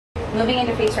moving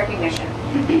into face recognition.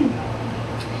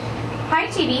 Hi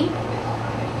TV,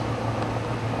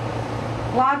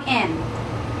 log in.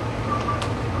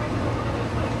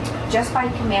 Just by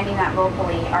commanding that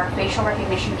vocally, our facial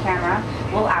recognition camera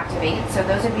will activate. So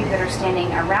those of you that are standing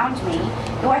around me,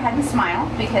 go ahead and smile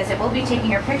because it will be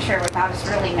taking your picture without us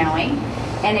really knowing,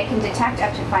 and it can detect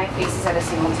up to 5 faces at a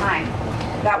single time.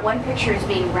 That one picture is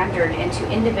being rendered into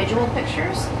individual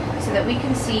pictures so that we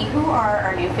can see who are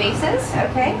our new faces,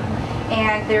 okay?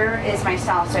 And there is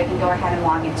myself, so I can go ahead and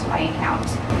log into my account.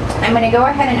 I'm going to go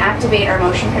ahead and activate our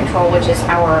motion control, which is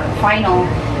our final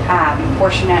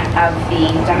portion of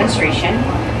the demonstration.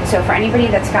 So for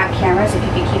anybody that's got cameras, if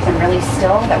you could keep them really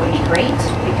still, that would be great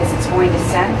because it's going to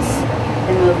sense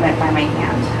the movement by my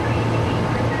hand.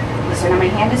 So now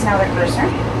my hand is now the cursor.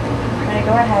 I'm going to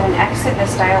go ahead and exit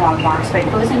this dialog box by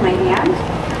closing my hand.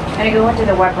 I'm going to go into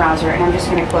the web browser and I'm just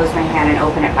going to close my hand and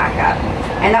open it back up.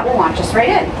 And that will launch us right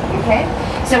in, okay?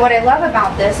 So what I love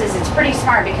about this is it's pretty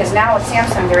smart because now with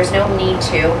Samsung there is no need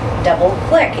to double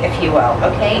click, if you will,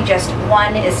 okay? Just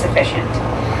one is sufficient.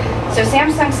 So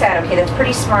Samsung said, okay, that's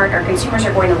pretty smart, our consumers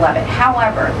are going to love it.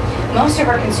 However, most of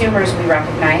our consumers we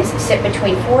recognize sit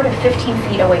between 4 to 15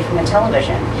 feet away from the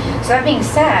television. So that being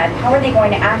said, how are they going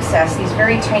to access these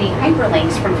very tiny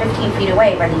hyperlinks from 15 feet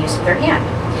away by the use of their hand?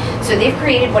 So they've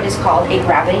created what is called a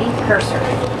gravity cursor.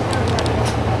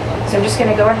 So I'm just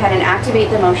going to go ahead and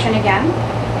activate the motion again.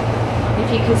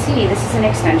 If you can see, this is an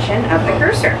extension of the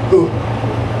cursor.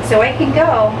 So I can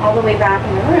go all the way back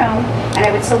in the room and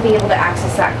I would still be able to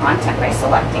access that content by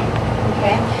selecting.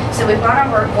 Okay? So we've got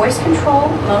our voice control,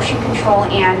 motion control,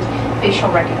 and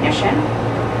facial recognition.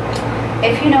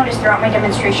 If you notice throughout my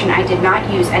demonstration, I did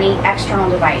not use any external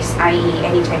device, i.e.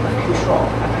 any type of control.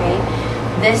 Okay?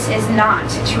 This is not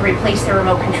to replace the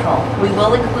remote control. We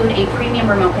will include a premium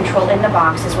remote control in the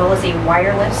box as well as a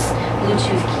wireless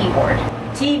Bluetooth keyboard.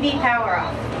 TV power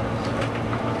off.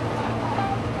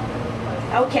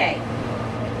 Okay.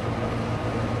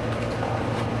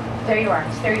 There you are.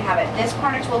 So there you have it. This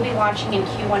product will be launching in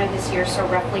Q1 of this year, so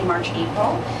roughly March,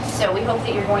 April. So we hope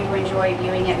that you're going to enjoy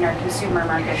viewing it in our consumer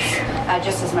markets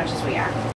just as much as we are.